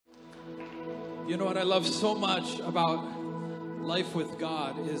You know what I love so much about life with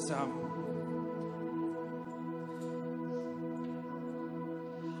God is I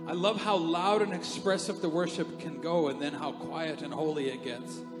love how loud and expressive the worship can go, and then how quiet and holy it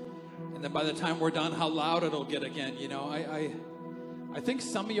gets. And then by the time we're done, how loud it'll get again. You know, I think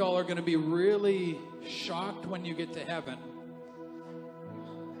some of y'all are going to be really shocked when you get to heaven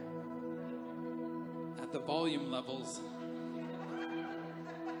at the volume levels.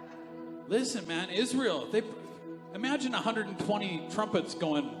 Listen, man, Israel, imagine 120 trumpets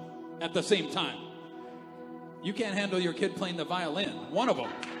going at the same time. You can't handle your kid playing the violin, one of them.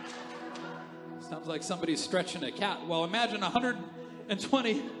 Sounds like somebody's stretching a cat. Well, imagine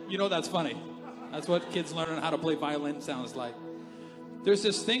 120, you know that's funny. That's what kids learning how to play violin sounds like. There's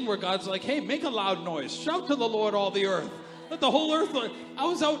this thing where God's like, hey, make a loud noise. Shout to the Lord, all the earth. Let the whole earth learn. I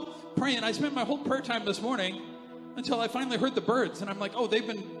was out praying. I spent my whole prayer time this morning until I finally heard the birds. And I'm like, oh, they've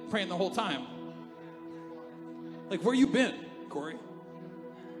been praying the whole time. Like, where you been, Corey?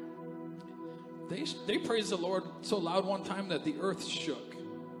 They praised the Lord so loud one time that the earth shook.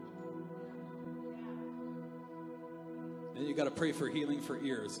 Then you got to pray for healing for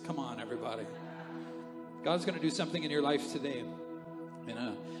ears. Come on, everybody. God's going to do something in your life today.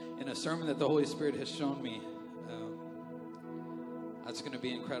 In a sermon that the Holy Spirit has shown me. That's going to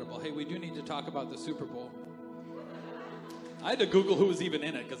be incredible. Hey, we do need to talk about the Super Bowl. I had to Google who was even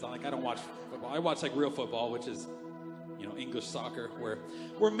in it because I don't watch football. I watch like real football, which is, English soccer,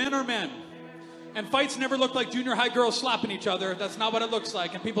 where men are men. And fights never look like junior high girls slapping each other. That's not what it looks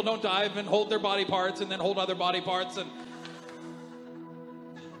like. And people don't dive and hold their body parts and then hold other body parts. And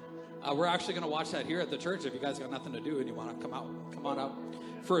we're actually going to watch that here at the church. If you guys got nothing to do and you want to come on out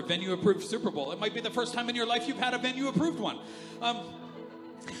for a venue-approved Super Bowl. It might be the first time in your life you've had a venue-approved one.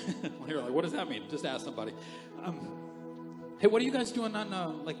 You're like, what does that mean? Just ask somebody. Hey, what are you guys doing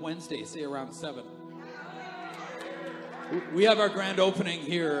on Wednesday, say around 7? We have our grand opening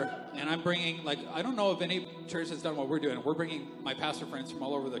here, and I'm bringing, I don't know if any church has done what we're doing. We're bringing my pastor friends from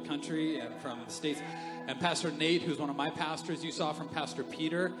all over the country and from the States. And Pastor Nate, who's one of my pastors, you saw from Pastor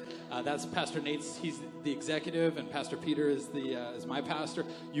Peter. That's Pastor Nate's, he's the executive, and Pastor Peter is my pastor.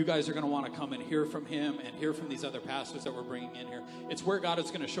 You guys are going to want to come and hear from him and hear from these other pastors that we're bringing in here. It's where God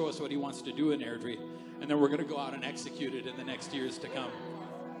is going to show us what he wants to do in Airdrie, and then we're going to go out and execute it in the next years to come.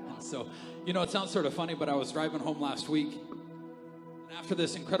 And so, it sounds sort of funny, but I was driving home last week, and after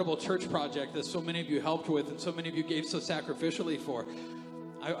this incredible church project that so many of you helped with and so many of you gave so sacrificially for,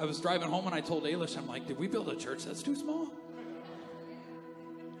 I was driving home and I told Ailish, I'm like, did we build a church that's too small?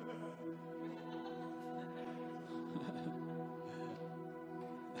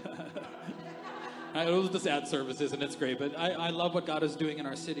 It was just ad services and it's great, but I love what God is doing in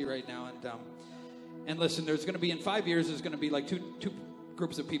our city right now. And listen, there's going to be, in 5 years, there's going to be like two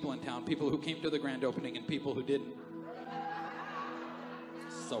groups of people in town, people who came to the grand opening and people who didn't.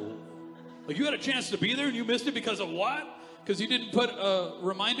 So, you had a chance to be there and you missed it because of what? Because you didn't put a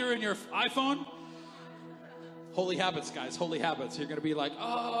reminder in your iPhone? Holy habits, guys. Holy habits. You're going to be like,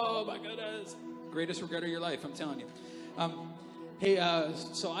 oh, my goodness. Greatest regret of your life, I'm telling you.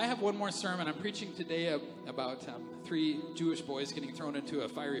 So I have one more sermon. I'm preaching today about 3 Jewish boys getting thrown into a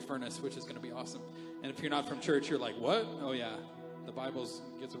fiery furnace, which is going to be awesome. And if you're not from church, you're like, what? Oh, yeah. The Bible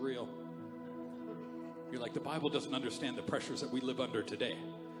gets real. You're like, the Bible doesn't understand the pressures that we live under today.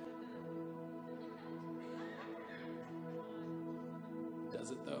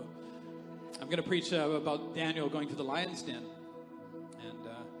 Does it, though? I'm going to preach about Daniel going to the lion's den and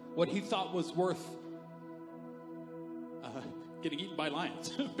what he thought was worth getting eaten by lions,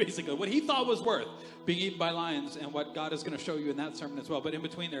 basically. What he thought was worth being eaten by lions, and what God is going to show you in that sermon as well. But in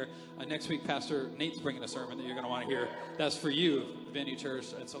between there, next week, Pastor Nate's bringing a sermon that you're going to want to hear. That's for you, Venue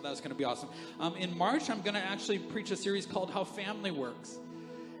Church, and so that's going to be awesome. In March, I'm going to actually preach a series called How Family Works.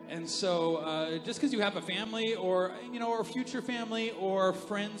 And so just because you have a family or, or a future family or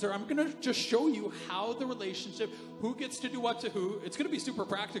friends, or I'm going to just show you how the relationship, who gets to do what to who. It's going to be super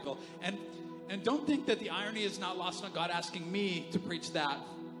practical. And don't think that the irony is not lost on God asking me to preach that.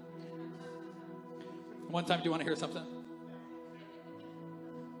 One time, do you want to hear something?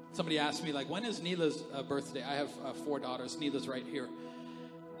 Somebody asked me, when is Neela's birthday? I have 4 daughters. Neela's right here.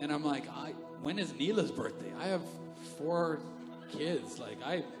 And I'm like, when is Neela's birthday? I have 4 kids.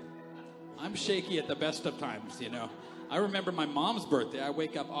 I'm shaky at the best of times, I remember my mom's birthday. I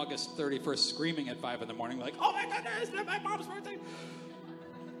wake up August 31st screaming at 5 in the morning, like, oh my goodness, it's my mom's birthday.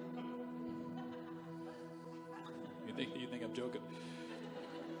 You think I'm joking?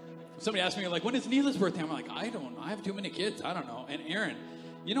 Somebody asked me, when is Neela's birthday? I'm like, I have too many kids. I don't know. And Aaron,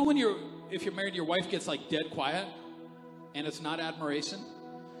 if you're married, your wife gets dead quiet and it's not admiration.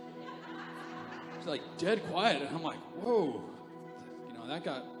 She's like dead quiet. And I'm like, whoa. That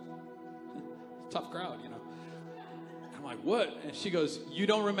got tough crowd, I'm like, what? And she goes, you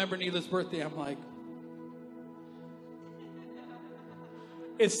don't remember Neela's birthday? I'm like,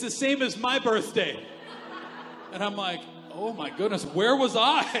 it's the same as my birthday. And I'm like, oh my goodness, where was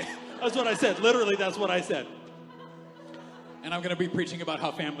I? That's what I said. Literally, that's what I said. And I'm going to be preaching about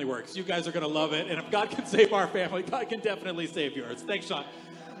how family works. You guys are going to love it. And if God can save our family, God can definitely save yours. Thanks, Sean.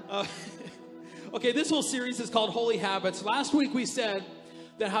 Okay, this whole series is called Holy Habits. Last week we said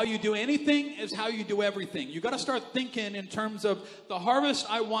that how you do anything is how you do everything. You got to start thinking in terms of the harvest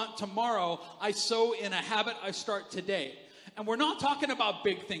I want tomorrow, I sow in a habit I start today. And we're not talking about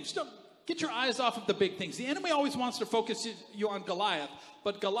big things. Don't get your eyes off of the big things. The enemy always wants to focus you on Goliath,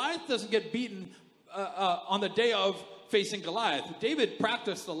 but Goliath doesn't get beaten on the day of facing Goliath. David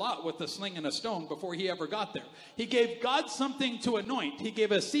practiced a lot with a sling and a stone before he ever got there. He gave God something to anoint. He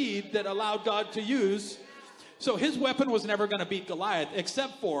gave a seed that allowed God to use. So his weapon was never going to beat Goliath,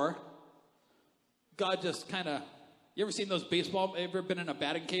 except for God just kind of, you ever seen those baseball, ever been in a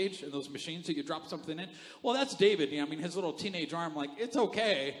batting cage and those machines that you drop something in? Well, that's David. I mean, his little teenage arm, like, it's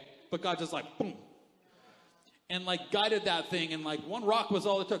okay, but God just like, boom. And like guided that thing, and like one rock was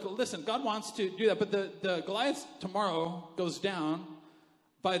all it took. Listen, God wants to do that, but the Goliath tomorrow goes down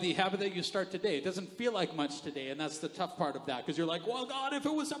by the habit that you start today. It doesn't feel like much today, and that's the tough part of that, because you're like, well, God, if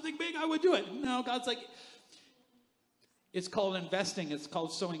it was something big, I would do it. No, God's like, it's called investing. It's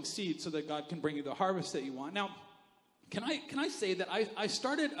called sowing seeds so that God can bring you the harvest that you want. Now, can I say that I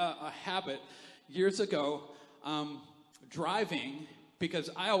started a habit years ago driving, because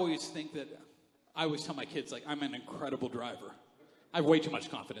I always think that, I always tell my kids, like, I'm an incredible driver. I have way too much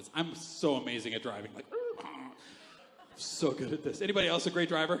confidence. I'm so amazing at driving. Like, I'm so good at this. Anybody else a great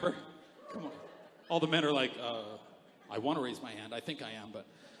driver? Come on. All the men are like, I want to raise my hand. I think I am, but...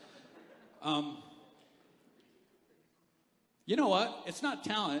 you know what? It's not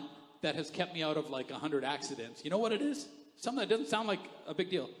talent that has kept me out of like 100 accidents. You know what it is? Something that doesn't sound like a big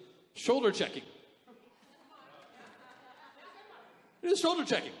deal. Shoulder checking. It is shoulder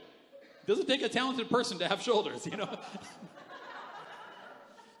checking. It doesn't take a talented person to have shoulders,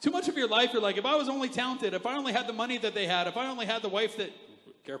 Too much of your life, you're like, if I was only talented, if I only had the money that they had, if I only had the wife that...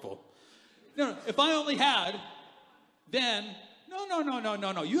 Careful. No, if I only had, then...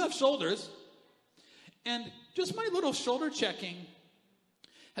 No. You have shoulders. And just my little shoulder checking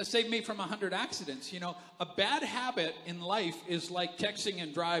has saved me from 100 accidents. A bad habit in life is like texting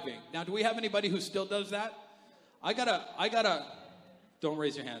and driving. Now, do we have anybody who still does that? I gotta... Don't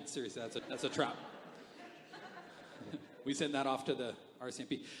raise your hand. Seriously, that's a trap. We send that off to the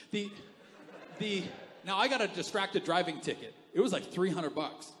RCMP. Now I got a distracted driving ticket. It was like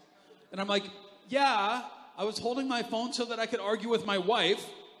 $300. And I'm like, yeah, I was holding my phone so that I could argue with my wife.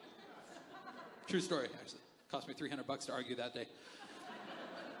 True story, actually. Cost me $300 to argue that day.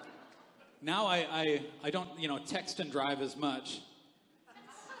 Now I don't, text and drive as much.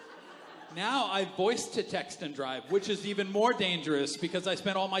 Now I voice to text and drive, which is even more dangerous because I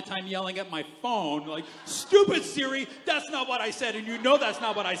spend all my time yelling at my phone, like, stupid Siri, that's not what I said, and you know that's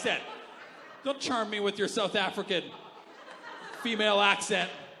not what I said. Don't charm me with your South African female accent.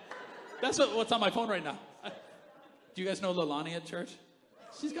 That's what's on my phone right now. Do you guys know Lolani at church?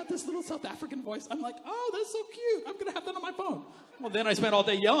 She's got this little South African voice. I'm like, oh, that's so cute. I'm going to have that on my phone. Well, then I spent all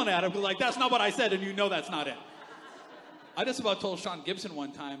day yelling at him, like, that's not what I said, and you know that's not it. I just about told Sean Gibson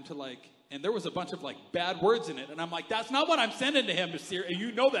one time to, like, and there was a bunch of, like, bad words in it. And I'm like, that's not what I'm sending to him, Siri. And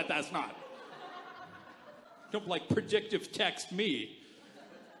you know that's not. Don't, like, predictive text me.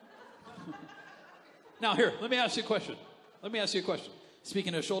 Now, here, let me ask you a question.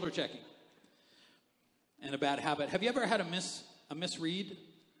 Speaking of shoulder checking and a bad habit, have you ever had a misread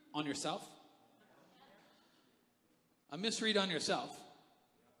on yourself? A misread on yourself.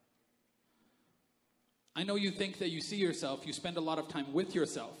 I know you think that you see yourself. You spend a lot of time with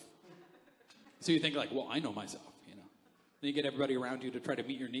yourself. So you think like, well, I know myself, Then you get everybody around you to try to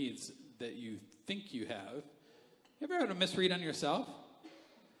meet your needs that you think you have. You ever had a misread on yourself?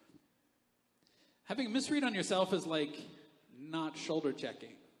 Having a misread on yourself is like not shoulder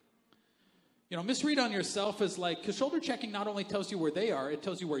checking. Misread on yourself is like, because shoulder checking not only tells you where they are, it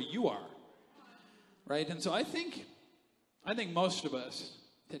tells you where you are. Right? And so I think most of us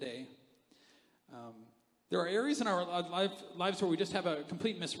today, there are areas in our lives where we just have a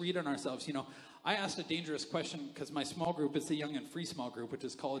complete misread on ourselves. I asked a dangerous question because my small group is the Young and Free small group, which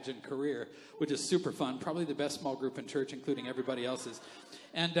is college and career, which is super fun. Probably the best small group in church, including everybody else's.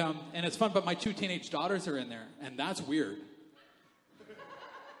 And it's fun, but my 2 teenage daughters are in there, and that's weird.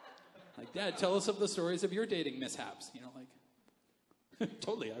 Like, Dad, tell us of the stories of your dating mishaps.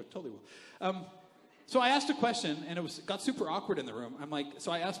 Totally, I totally will. So I asked a question, and it got super awkward in the room.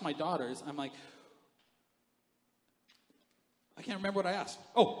 So I asked my daughters, I can't remember what I asked.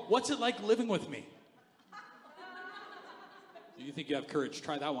 Oh, what's it like living with me? Do you think you have courage?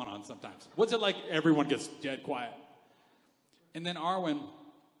 Try that one on sometimes. What's it like? Everyone gets dead quiet. And then Arwen,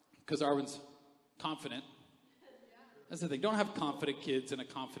 because Arwen's confident. That's the thing. Don't have confident kids and a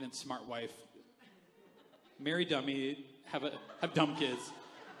confident, smart wife. Marry dummy, have dumb kids.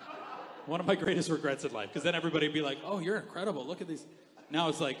 One of my greatest regrets in life, because then everybody would be like, oh, you're incredible. Look at these. Now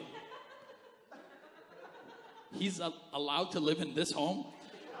it's like, he's allowed to live in this home?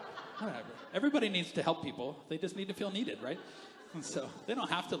 Whatever. Everybody needs to help people. They just need to feel needed, right? And so they don't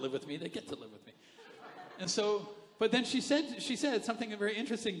have to live with me. They get to live with me. And so, but then she said something very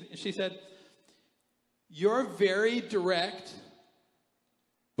interesting. She said, you're very direct,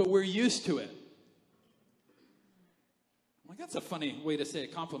 but we're used to it. I'm like, that's a funny way to say a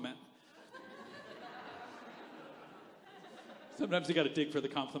compliment. Sometimes you got to dig for the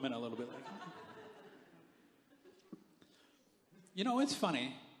compliment a little bit. It's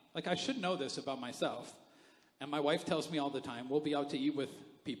funny. Like, I should know this about myself. And my wife tells me all the time, we'll be out to eat with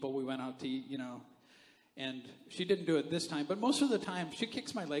people. We went out to eat, and she didn't do it this time. But most of the time, she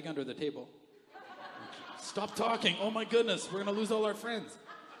kicks my leg under the table. Stop talking. Oh, my goodness. We're going to lose all our friends.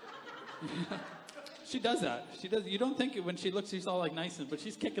 She does that. She does. You don't think when she looks, she's all like nice, but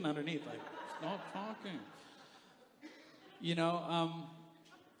she's kicking underneath. Like, stop talking.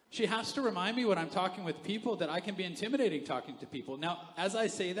 She has to remind me when I'm talking with people that I can be intimidating talking to people. Now, as I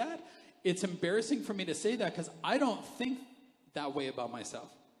say that, it's embarrassing for me to say that because I don't think that way about myself.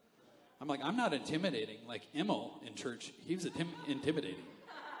 I'm like, I'm not intimidating. Like Emil in church, he was intimidating.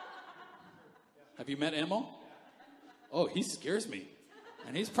 Have you met Emil? Oh, he scares me.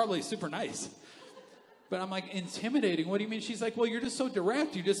 And he's probably super nice. But I'm like, intimidating? What do you mean? She's like, well, you're just so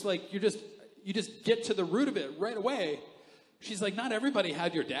direct. You just get to the root of it right away. She's like, not everybody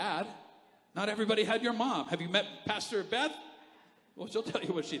had your dad. Not everybody had your mom. Have you met Pastor Beth? Well, she'll tell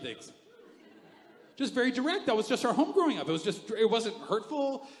you what she thinks. Just very direct. That was just our home growing up. It wasn't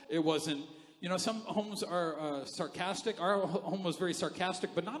hurtful. It wasn't, some homes are sarcastic. Our home was very sarcastic,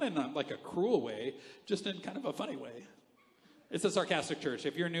 but not in a cruel way, just in kind of a funny way. It's a sarcastic church.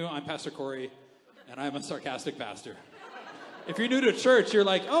 If you're new, I'm Pastor Corey, and I'm a sarcastic pastor. If you're new to church, you're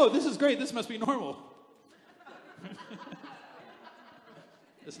like, oh, this is great. This must be normal.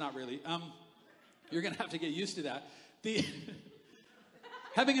 It's not really. You're going to have to get used to that.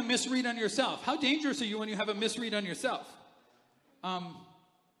 Having a misread on yourself. How dangerous are you when you have a misread on yourself?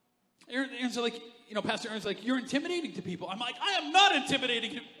 Aaron's like, Pastor Aaron's like, you're intimidating to people. I'm like, I am not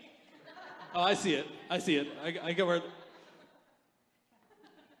intimidating you. Oh, I see it. I go where.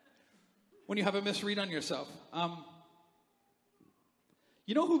 When you have a misread on yourself.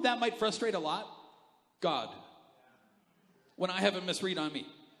 You know who that might frustrate a lot? God. When I have a misread on me.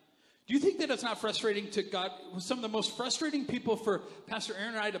 Do you think that it's not frustrating to God? Some of the most frustrating people for Pastor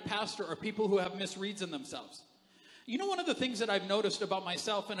Aaron and I to pastor are people who have misreads in themselves. One of the things that I've noticed about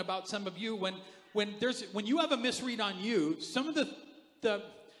myself and about some of you, when you have a misread on you, some of the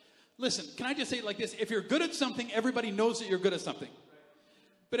listen, can I just say it like this? If you're good at something, everybody knows that you're good at something.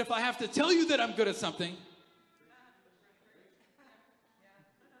 But if I have to tell you that I'm good at something,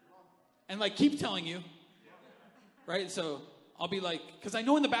 and keep telling you, right? So I'll be like, because I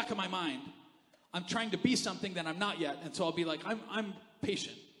know in the back of my mind, I'm trying to be something that I'm not yet. And so I'll be like, I'm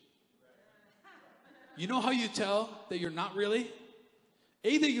patient. You know how you tell that you're not really?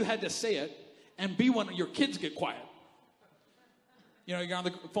 A, that you had to say it, and B, when your kids get quiet. You're on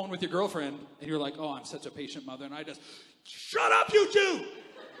the phone with your girlfriend, and you're like, oh, I'm such a patient mother. And I just, shut up, you two!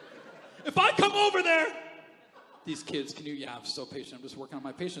 If I come over there, these kids, I'm so patient. I'm just working on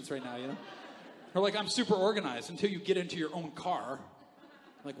my patience right now, Or I'm super organized until you get into your own car.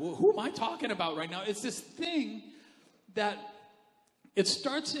 Well, who am I talking about right now? It's this thing that it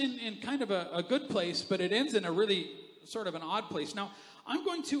starts in kind of a good place, but it ends in a really sort of an odd place. Now, I'm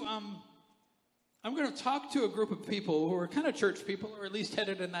going to talk to a group of people who are kind of church people, or at least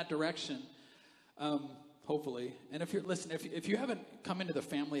headed in that direction, hopefully. And if you haven't come into the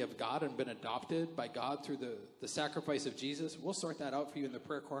family of God and been adopted by God through the sacrifice of Jesus, we'll sort that out for you in the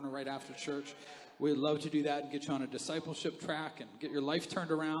prayer corner right after church. We'd love to do that and get you on a discipleship track and get your life turned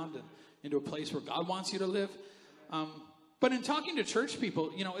around and into a place where God wants you to live. But in talking to church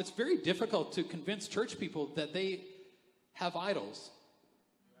people, it's very difficult to convince church people that they have idols.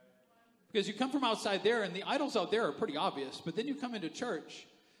 Because you come from outside there, and the idols out there are pretty obvious. But then you come into church,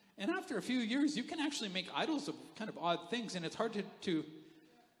 and after a few years, you can actually make idols of kind of odd things. And it's hard to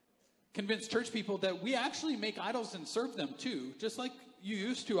convince church people that we actually make idols and serve them too. Just like you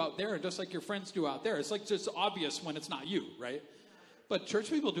used to out there, and just like your friends do out there. It's like just obvious when it's not you, right? But church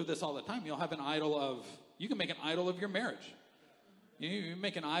people do this all the time. You'll have an idol of, you can make an idol of your marriage. You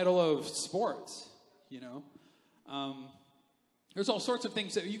make an idol of sports, There's all sorts of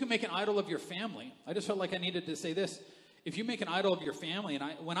things that you can make an idol of your family. I just felt like I needed to say this. If you make an idol of your family, and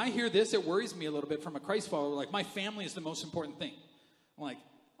when I hear this, it worries me a little bit from a Christ follower. Like, my family is the most important thing. I'm like,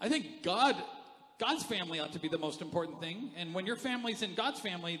 I think God's family ought to be the most important thing. And when your family's in God's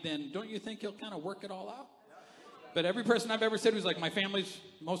family, then don't you think He'll kind of work it all out? But every person I've ever said who's like, my family's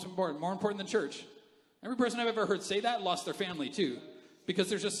most important, more important than church. Every person I've ever heard say that lost their family too. Because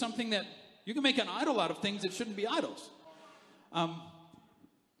there's just something that you can make an idol out of things that shouldn't be idols.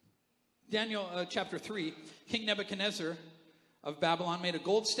 Daniel chapter 3, King Nebuchadnezzar of Babylon made a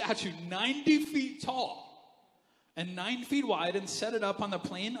gold statue 90 feet tall and 9 feet wide and set it up on the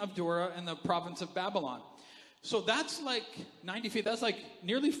plain of Dura in the province of Babylon. So that's like 90 feet. That's like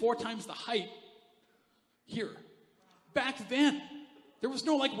nearly 4 times the height here. Back then, there was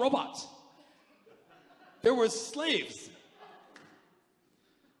no like robots. There was slaves.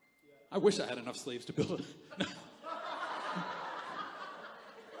 I wish I had enough slaves to build it.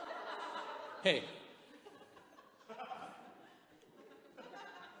 Hey.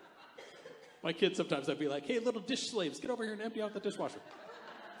 My kids sometimes I'd be like, hey, little dish slaves, get over here and empty out the dishwasher.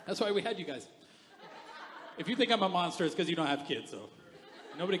 That's why we had you guys. If you think I'm a monster, it's because you don't have kids, so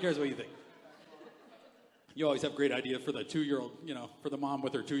nobody cares what you think. You always have great idea for the 2-year-old, for the mom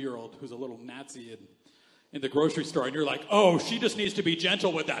with her 2-year-old who's a little Nazi in the grocery store, and you're like, oh, she just needs to be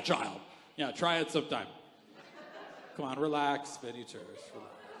gentle with that child. Yeah, try it sometime. Come on, relax, Betty Church,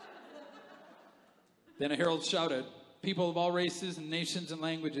 relax. Then a herald shouted, people of all races and nations and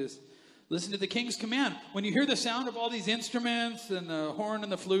languages, listen to the king's command. When you hear the sound of all these instruments and the horn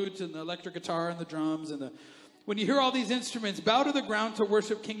and the flute and the electric guitar and the drums when you hear all these instruments, bow to the ground to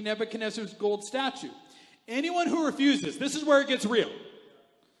worship King Nebuchadnezzar's gold statue. Anyone who refuses, this is where it gets real.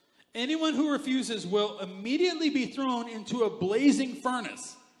 Anyone who refuses will immediately be thrown into a blazing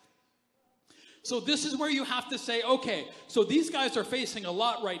furnace. So this is where you have to say, okay, so these guys are facing a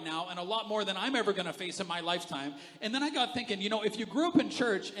lot right now, and a lot more than I'm ever going to face in my lifetime. And then I got thinking, if you grew up in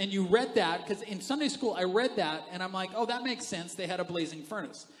church and you read that, because in Sunday school I read that, and I'm like, oh, that makes sense. They had a blazing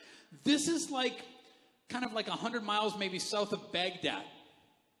furnace. This is like, kind of like 100 miles maybe south of Baghdad.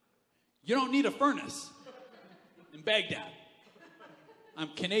 You don't need a furnace in Baghdad. I'm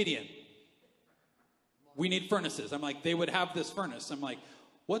Canadian. We need furnaces. I'm like, they would have this furnace. I'm like,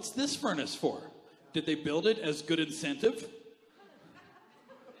 what's this furnace for? Did they build it as good incentive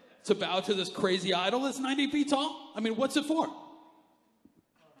to bow to this crazy idol that's 90 feet tall? I mean, what's it for?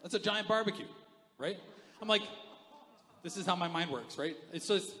 That's a giant barbecue, right? I'm like, this is how my mind works, right? It's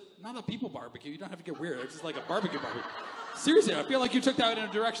just not a people barbecue. You don't have to get weird. It's just like a barbecue barbecue. Seriously, I feel like you took that in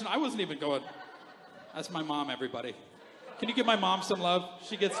a direction I wasn't even going. That's my mom, everybody. Can you give my mom some love?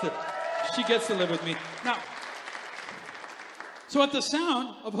 She gets to live with me. Now, so at the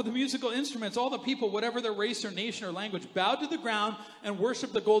sound of the musical instruments, all the people, whatever their race or nation or language, bowed to the ground and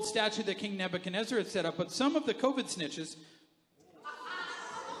worshiped the gold statue that King Nebuchadnezzar had set up. But some of the COVID snitches...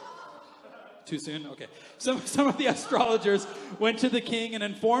 Too soon? Okay. Some of the astrologers went to the king and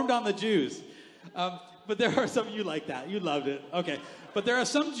informed on the Jews. But there are some, you like that. You loved it. Okay. But there are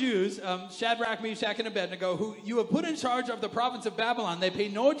some Jews, Shadrach, Meshach, and Abednego, who you have put in charge of the province of Babylon. They pay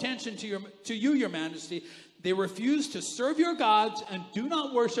no attention to you, your majesty. They refuse to serve your gods and do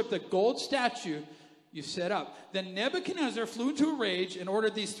not worship the gold statue you set up. Then Nebuchadnezzar flew into a rage and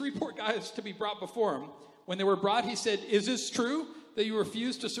ordered these 3 poor guys to be brought before him. When they were brought, he said, is this true that you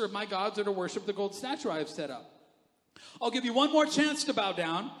refuse to serve my gods or to worship the gold statue I have set up? I'll give you one more chance to bow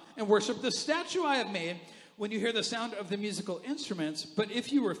down and worship the statue I have made when you hear the sound of the musical instruments. But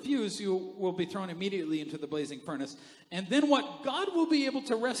if you refuse, you will be thrown immediately into the blazing furnace. And then what? God will be able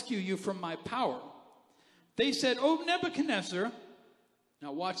to rescue you from my power. They said, oh, Nebuchadnezzar,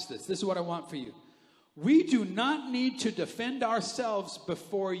 now watch this. This is what I want for you. We do not need to defend ourselves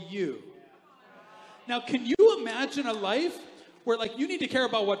before you. Now, can you imagine a life where, like, you need to care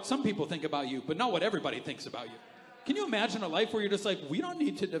about what some people think about you, but not what everybody thinks about you? Can you imagine a life where you're just like, we don't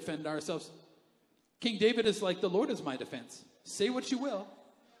need to defend ourselves? King David is like, the Lord is my defense. Say what you will.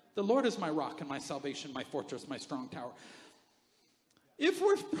 The Lord is my rock and my salvation, my fortress, my strong tower. If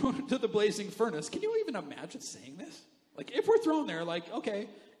we're thrown to the blazing furnace, can you even imagine saying this? Like, if we're thrown there, like, okay,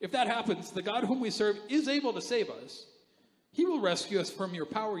 if that happens, the God whom we serve is able to save us. He will rescue us from your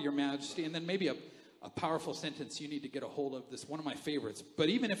power, your majesty. And then maybe a powerful sentence you need to get a hold of. This one of my favorites. But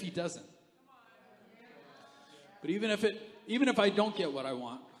even if he doesn't. But even if I don't get what I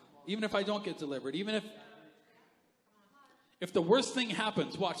want, even if I don't get delivered, even If the worst thing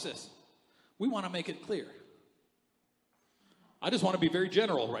happens, watch this. We want to make it clear. I just want to be very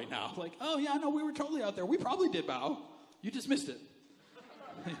general right now. Like, oh yeah, no, we were totally out there. We probably did bow. You just missed it.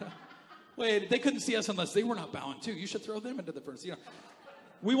 Wait, they couldn't see us unless they were not bowing too. You should throw them into the furnace.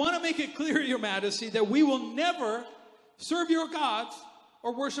 We want to make it clear, Your Majesty, that we will never serve your gods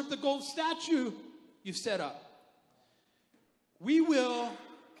or worship the gold statue you've set up. We won't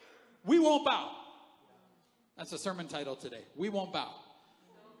bow. That's the sermon title today. We won't bow.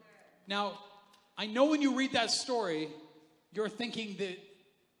 Now, I know when you read that story, you're thinking that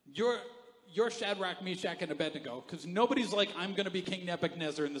you're Shadrach, Meshach, and Abednego, because nobody's like, I'm going to be King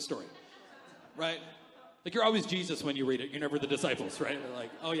Nebuchadnezzar in the story, right? Like, you're always Jesus when you read it. You're never the disciples, right? They're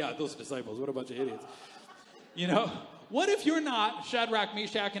like, oh yeah, those disciples, what a bunch of idiots. What if you're not Shadrach,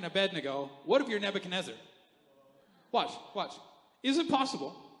 Meshach, and Abednego? What if you're Nebuchadnezzar? Watch. Is it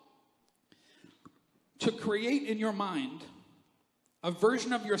possible to create in your mind a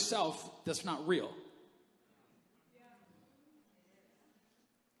version of yourself that's not real?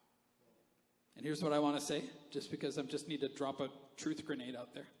 And here's what I want to say, just because I just need to drop a truth grenade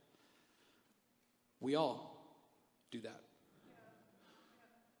out there. We all do that.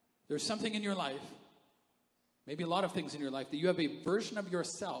 There's something in your life, maybe a lot of things in your life, that you have a version of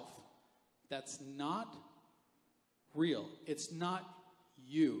yourself that's not real. It's not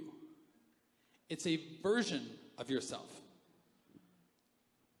you. It's a version of yourself.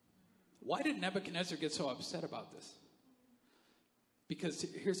 Why did Nebuchadnezzar get so upset about this?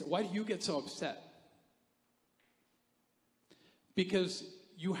 Because why do you get so upset? Because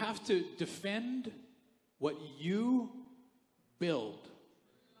you have to defend what you build.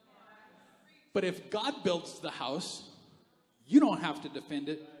 But if God builds the house, you don't have to defend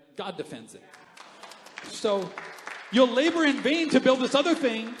it. God defends it. So you'll labor in vain to build this other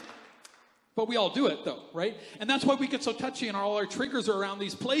thing, but we all do it though, right? And that's why we get so touchy and all our triggers are around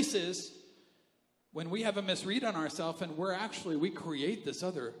these places when we have a misread on ourselves and we create this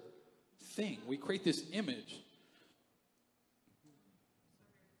other thing. We create this image.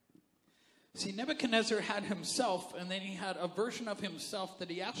 See, Nebuchadnezzar had himself, and then he had a version of himself that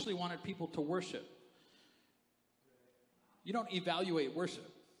he actually wanted people to worship. You don't evaluate worship,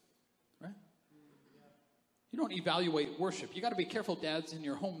 right? You don't evaluate worship. You got to be careful, dads, in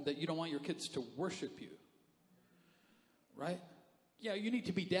your home, that you don't want your kids to worship you, right? Yeah, you need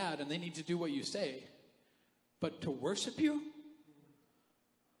to be dad, and they need to do what you say. But to worship you?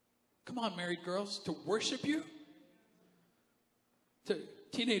 Come on, married girls, to worship you? To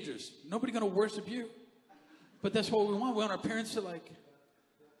teenagers, nobody going to worship you. But that's what we want. We want our parents to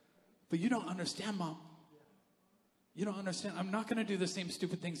but you don't understand, Mom. You don't understand. I'm not going to do the same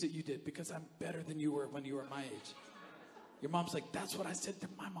stupid things that you did because I'm better than you were when you were my age. Your mom's like, that's what I said to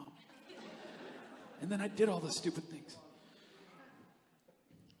my mom. And then I did all the stupid things.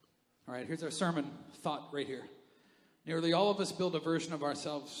 All right, here's our sermon thought right here. Nearly all of us build a version of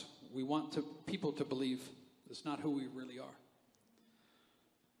ourselves we want people to believe it's not who we really are.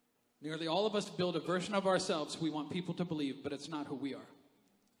 Nearly all of us build a version of ourselves we want people to believe, but it's not who we are.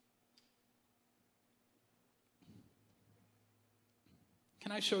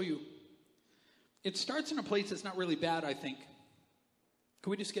 Can I show you? It starts in a place that's not really bad, I think.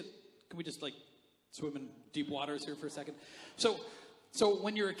 Can we just swim in deep waters here for a second? So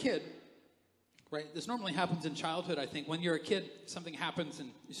when you're a kid, right, this normally happens in childhood, I think. When you're a kid, something happens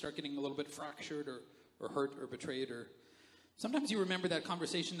and you start getting a little bit fractured or hurt or betrayed, or sometimes you remember that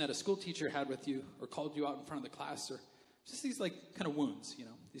conversation that a school teacher had with you or called you out in front of the class, or just these kind of wounds,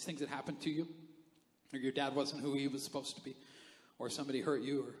 these things that happened to you, or your dad wasn't who he was supposed to be, or somebody hurt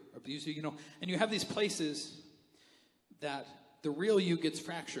you or abused you, and you have these places that the real you gets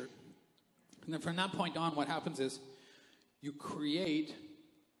fractured. And then from that point on, what happens is you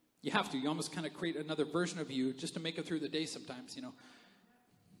almost kind of create another version of you just to make it through the day sometimes,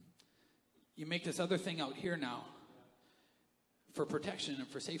 You make this other thing out here now for protection and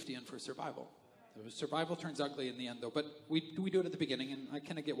for safety and for survival. Survival turns ugly in the end, though, but we do it at the beginning, and I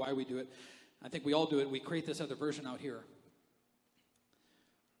kind of get why we do it. I think we all do it. We create this other version out here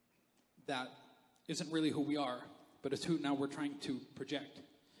that isn't really who we are, but it's who now we're trying to project,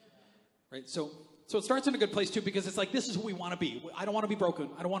 right? So it starts in a good place, too, because it's like, this is who we want to be. I don't want to be broken.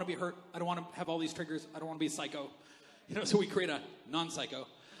 I don't want to be hurt. I don't want to have all these triggers. I don't want to be a psycho. So we create a non-psycho.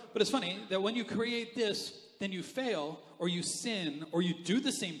 But it's funny that when you create this, then you fail, or you sin, or you do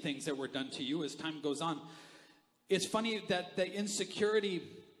the same things that were done to you as time goes on. It's funny that the insecurity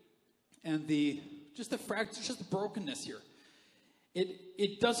and just the brokenness here,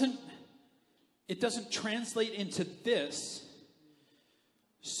 it doesn't translate into this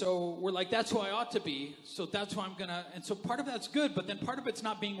So we're like, that's who I ought to be. So that's who I'm going to. And so part of that's good, but then part of it's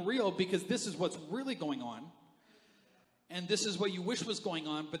not being real because this is what's really going on. And this is what you wish was going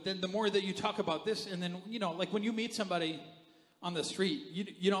on. But then the more that you talk about this, and then, you know, like when you meet somebody on the street,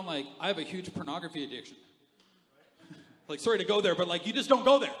 you don't like, I have a huge pornography addiction. Like, sorry to go there, but like, you just don't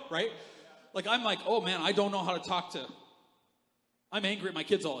go there, right? Like, I'm like, oh man, I don't know how to talk to, I'm angry at my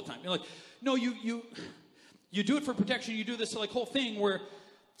kids all the time. You're like, no, you do it for protection. You do this like whole thing where,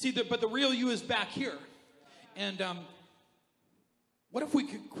 see, but the real you is back here. And what if we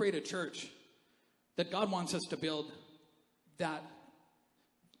could create a church that God wants us to build that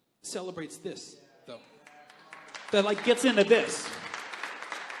celebrates this, though? That like gets into this.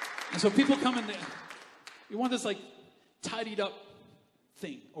 And so people come in there, you want this like tidied up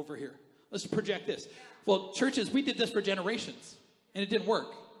thing over here. Let's project this. Well, churches, we did this for generations, and it didn't work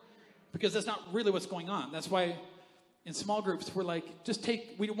because that's not really what's going on. That's why in small groups, we're like,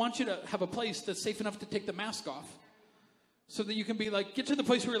 we want you to have a place that's safe enough to take the mask off so that you can be like, get to the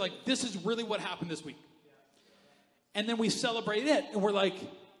place where you're like, this is really what happened this week. And then we celebrate it, and we're like,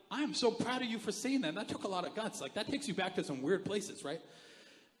 I am so proud of you for saying that. That took a lot of guts. Like, that takes you back to some weird places, right?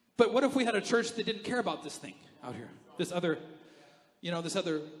 But what if we had a church that didn't care about this thing out here? This other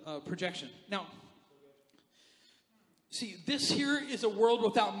projection. Now, see, this here is a world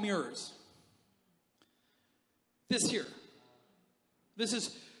without mirrors. This here. This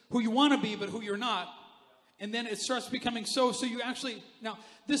is who you want to be, but who you're not. And then it starts becoming so you actually, now,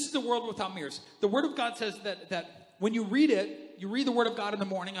 this is the world without mirrors. The Word of God says that when you read it, you read the Word of God in the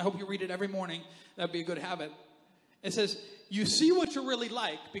morning. I hope you read it every morning. That'd be a good habit. It says, you see what you're really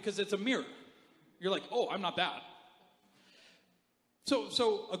like because it's a mirror. You're like, oh, I'm not that.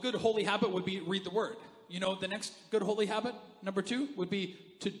 So a good holy habit would be read the Word. You know, the next good holy habit, number 2, would be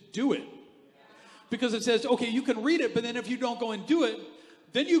to do it. Because it says, okay, you can read it, but then if you don't go and do it,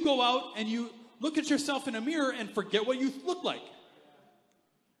 then you go out and you look at yourself in a mirror and forget what you look like.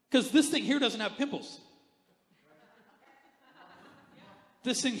 Because this thing here doesn't have pimples.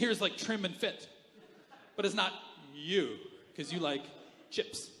 This thing here is like trim and fit. But it's not you, because you like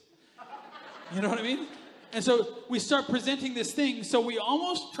chips. You know what I mean? And so we start presenting this thing, so we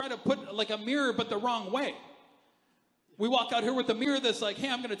almost try to put like a mirror, but the wrong way. We walk out here with a mirror that's like, hey,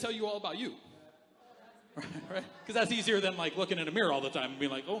 I'm going to tell you all about you. Right? Because that's easier than like looking in a mirror all the time and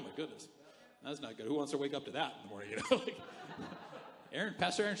being like, oh my goodness, that's not good. Who wants to wake up to that in the morning? You know, like,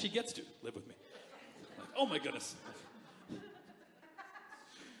 Pastor Aaron, she gets to live with me. Like, oh my goodness.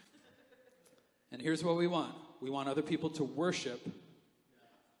 And here's what we want. We want other people to worship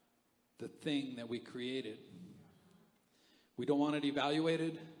the thing that we created. We don't want it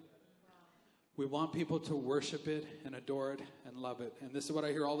evaluated. We want people to worship it and adore it and love it. And this is what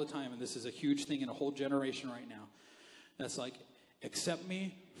I hear all the time, and this is a huge thing in a whole generation right now. That's like, accept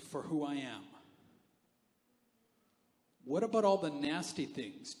me for who I am. What about all the nasty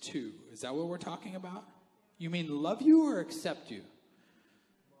things too? Is that what we're talking about? You mean love you or accept you?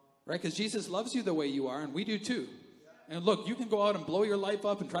 Right? Because Jesus loves you the way you are, and we do too. And look, you can go out and blow your life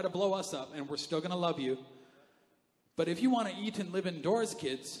up and try to blow us up, and we're still going to love you. But if you want to eat and live indoors,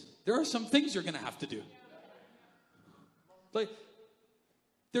 kids, there are some things you're going to have to do. Like,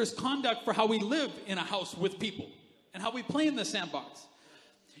 there's conduct for how we live in a house with people and how we play in the sandbox.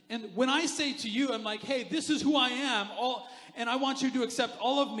 And when I say to you, I'm like, hey, this is who I am, and I want you to accept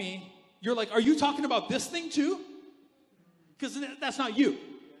all of me, you're like, are you talking about this thing too? Because that's not you.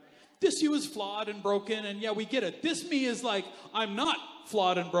 This you is flawed and broken, and yeah, we get it. This me is like, I'm not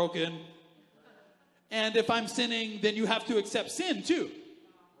flawed and broken. And if I'm sinning, then you have to accept sin too.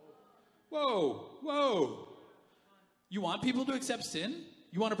 Whoa. You want people to accept sin?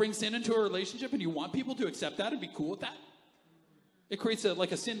 You want to bring sin into a relationship, and you want people to accept that and be cool with that? It creates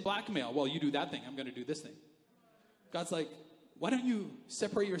like a sin blackmail. Well, you do that thing, I'm going to do this thing. God's like, why don't you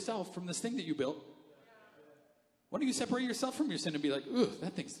separate yourself from this thing that you built? Why don't you separate yourself from your sin and be like, ooh,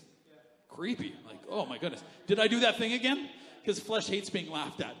 that thing's creepy. Like, oh my goodness. Did I do that thing again? Because flesh hates being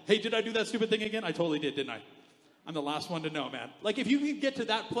laughed at. Hey, did I do that stupid thing again? I totally did, didn't I? I'm the last one to know, man. Like, if you can get to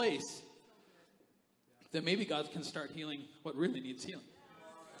that place, then maybe God can start healing what really needs healing.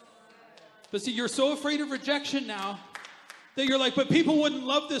 But see, you're so afraid of rejection now that you're like, but people wouldn't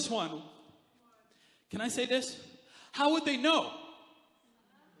love this one. Can I say this? How would they know?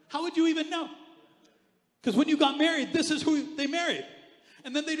 How would you even know? Because when you got married, this is who they married.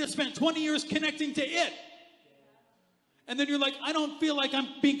 And then they just spent 20 years connecting to it. And then you're like, I don't feel like I'm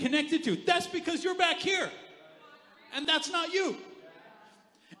being connected to. That's because you're back here. And that's not you.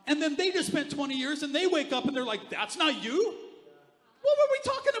 And then they just spent 20 years and they wake up and they're like, that's not you? What were we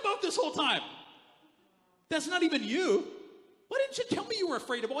talking about this whole time? That's not even you. Why didn't you tell me you were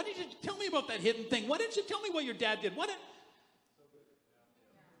afraid of it? Why didn't you tell me about that hidden thing? Why didn't you tell me what your dad did?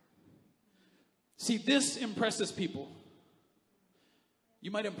 See, this impresses people.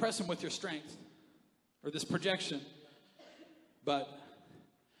 You might impress them with your strength or this projection, but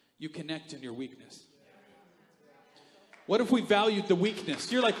you connect in your weakness. What if we valued the weakness?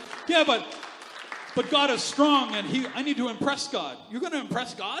 You're like, yeah, but God is strong, and I need to impress God. You're going to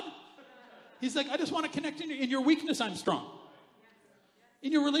impress God? He's like, I just want to connect in your weakness. I'm strong.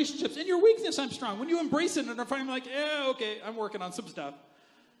 In your relationships, in your weakness, I'm strong. When you embrace it and are finally like, yeah, okay, I'm working on some stuff.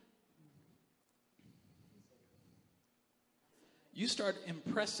 You start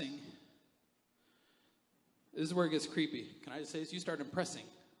impressing. This is where it gets creepy. Can I just say this? You start impressing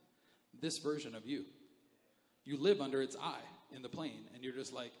this version of you. You live under its eye in the plane, and you're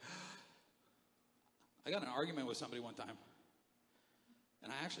just like, I got in an argument with somebody one time,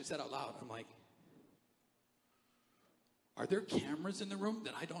 and I actually said out loud, I'm like, are there cameras in the room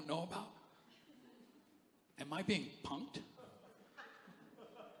that I don't know about? Am I being punked?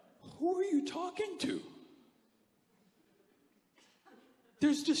 Who are you talking to?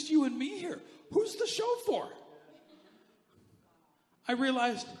 There's just you and me here. Who's the show for? I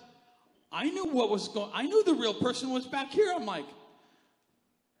realized I knew what was going on. I knew the real person was back here. I'm like,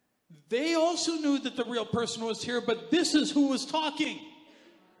 they also knew that the real person was here, but this is who was talking.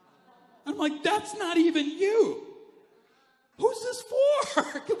 I'm like, that's not even you. Who's this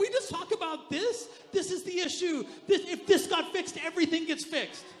for? Can we just talk about this? This is the issue. If this got fixed, everything gets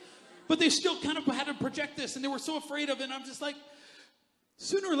fixed. But they still kind of had to project this, and they were so afraid of it. And I'm just like,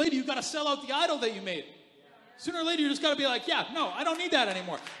 sooner or later, you've got to sell out the idol that you made. Sooner or later, you just got to be like, yeah, no, I don't need that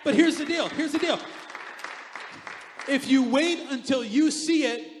anymore. But here's the deal. Here's the deal. If you wait until you see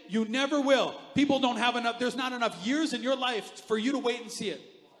it, you never will. People don't have enough. There's not enough years in your life for you to wait and see it.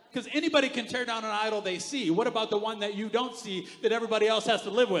 Because anybody can tear down an idol they see. What about the one that you don't see that everybody else has to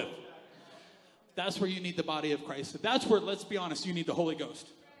live with? That's where you need the body of Christ. That's where, let's be honest, you need the Holy Ghost.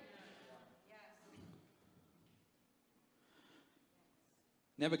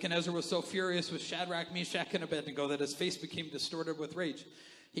 Nebuchadnezzar was so furious with Shadrach, Meshach, and Abednego that his face became distorted with rage.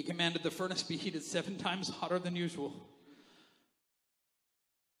 He commanded the furnace be heated 7 times hotter than usual.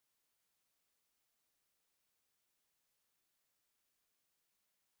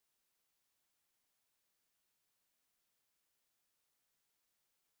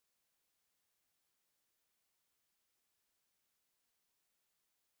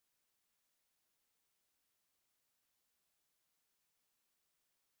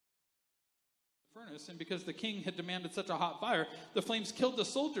 Furnace, and because the king had demanded such a hot fire, the flames killed the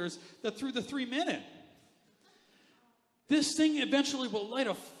soldiers that threw the 3 men in. This thing eventually will light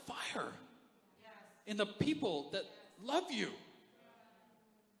a fire in the people that love you.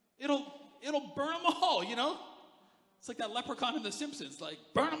 It'll burn them all, you know? It's like that leprechaun in The Simpsons, like,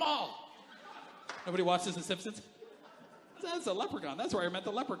 burn them all. Nobody watches The Simpsons? That's a leprechaun. That's where I met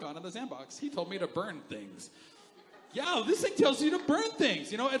the leprechaun in the sandbox. He told me to burn things. Yeah, this thing tells you to burn things.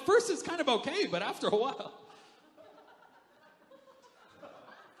 You know, at first it's kind of okay, but after a while.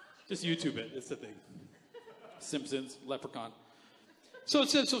 Just YouTube it. It's the thing. Simpsons, leprechaun. So it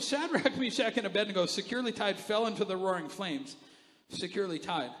says, so Shadrach, Meshach, and Abednego, securely tied, fell into the roaring flames. Securely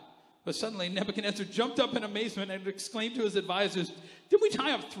tied. But suddenly Nebuchadnezzar jumped up in amazement and exclaimed to his advisors, did we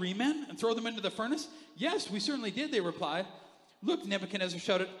tie up 3 men and throw them into the furnace? Yes, we certainly did, they replied. Look, Nebuchadnezzar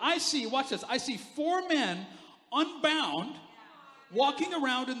shouted, I see 4 men unbound, walking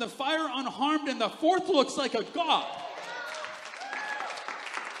around in the fire unharmed, and the 4th looks like a god.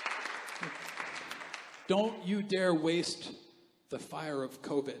 Don't you dare waste the fire of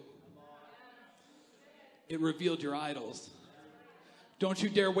COVID. It revealed your idols. Don't you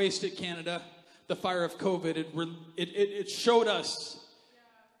dare waste it, Canada. The fire of COVID, it showed us.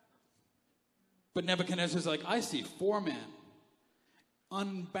 But Nebuchadnezzar's like, I see 4 men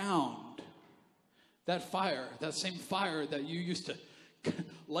unbound. That fire, that same fire that you used to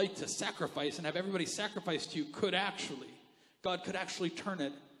light to sacrifice and have everybody sacrifice to you God could actually turn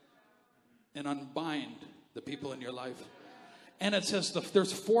it and unbind the people in your life. And it says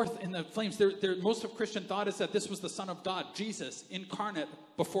there's 4th in the flames. Most of Christian thought is that this was the Son of God, Jesus, incarnate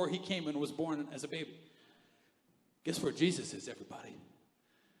before he came and was born as a baby. Guess where Jesus is, everybody?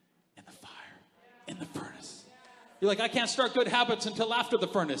 In the fire, in the furnace. You're like, I can't start good habits until after the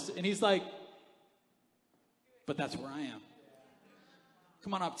furnace. And he's like, but that's where I am.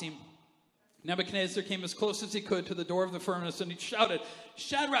 Come on up, team. Nebuchadnezzar came as close as he could to the door of the furnace, and he shouted,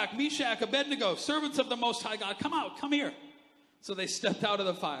 Shadrach, Meshach, Abednego, servants of the Most High God, come out, come here. So they stepped out of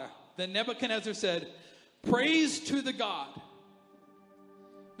the fire. Then Nebuchadnezzar said, praise to the God.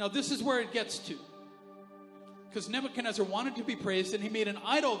 Now this is where it gets to. Because Nebuchadnezzar wanted to be praised, and he made an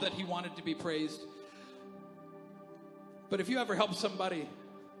idol that he wanted to be praised. But if you ever help somebody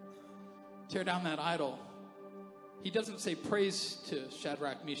tear down that idol, he doesn't say praise to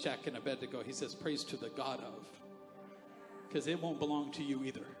Shadrach, Meshach, and Abednego. He says praise to the God of. Because it won't belong to you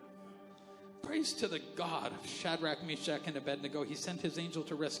either. Praise to the God of Shadrach, Meshach, and Abednego. He sent his angel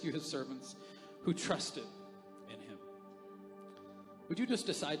to rescue his servants who trusted in him. Would you just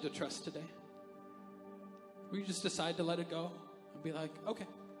decide to trust today? Would you just decide to let it go and be like, okay,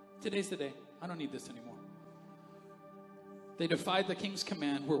 today's the day. I don't need this anymore. They defied the king's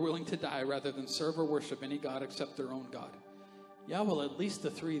command, were willing to die rather than serve or worship any god except their own God. Yeah, well, at least the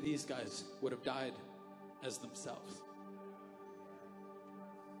three of these guys would have died as themselves.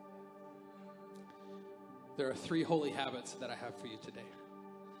 There are 3 holy habits that I have for you today.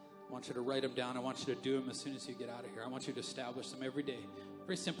 I want you to write them down. I want you to do them as soon as you get out of here. I want you to establish them every day.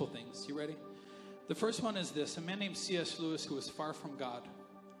 Very simple things. You ready? The first one is this. A man named C.S. Lewis, who was far from God,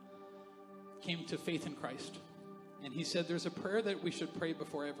 came to faith in Christ. And he said there's a prayer that we should pray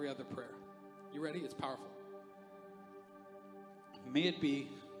before every other prayer. You ready? It's powerful. May it be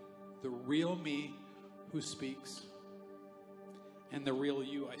the real me who speaks and the real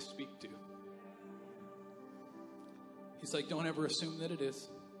you I speak to. He's like, don't ever assume that it is.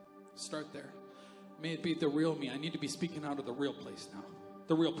 Start there. May it be the real me. I need to be speaking out of the real place now.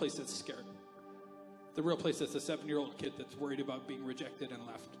 The real place that's scared. The real place that's a 7-year-old kid that's worried about being rejected and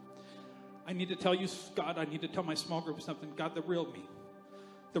left. I need to tell you, God, I need to tell my small group something. God, the real me.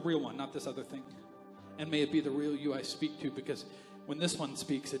 The real one, not this other thing. And may it be the real you I speak to, because when this one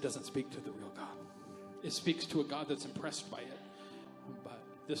speaks, it doesn't speak to the real God. It speaks to a God that's impressed by it. But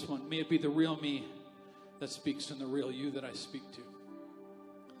this one, may it be the real me that speaks and the real you that I speak to.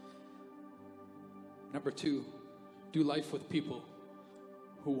 Number 2, do life with people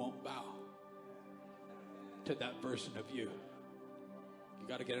who won't bow to that version of you. You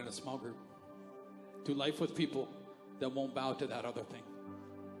got to get in a small group. Do life with people that won't bow to that other thing.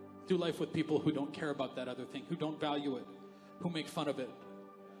 Do life with people who don't care about that other thing, who don't value it, who make fun of it,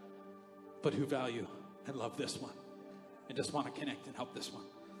 but who value and love this one and just want to connect and help this one.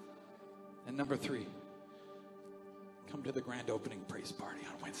 And number 3, come to the grand opening praise party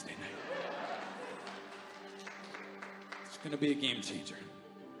on Wednesday night. It's going to be a game changer.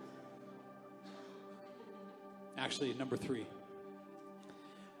 Actually, number 3,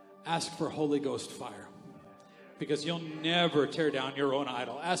 ask for Holy Ghost fire, because you'll never tear down your own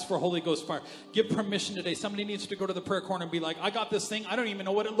idol. Ask for Holy Ghost fire. Give permission today. Somebody needs to go to the prayer corner and be like, I got this thing. I don't even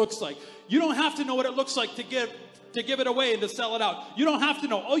know what it looks like. You don't have to know what it looks like to give it away and to sell it out. You don't have to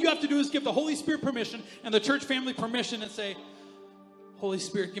know. All you have to do is give the Holy Spirit permission and the church family permission and say, Holy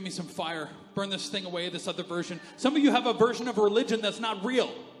Spirit, give me some fire. Burn this thing away, this other version. Some of you have a version of religion that's not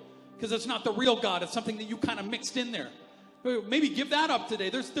real, because it's not the real God. It's something that you kind of mixed in there. Maybe give that up today.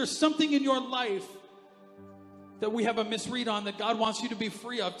 There's something in your life that we have a misread on that God wants you to be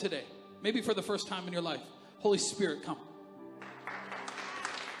free of today. Maybe for the first time in your life. Holy Spirit, come.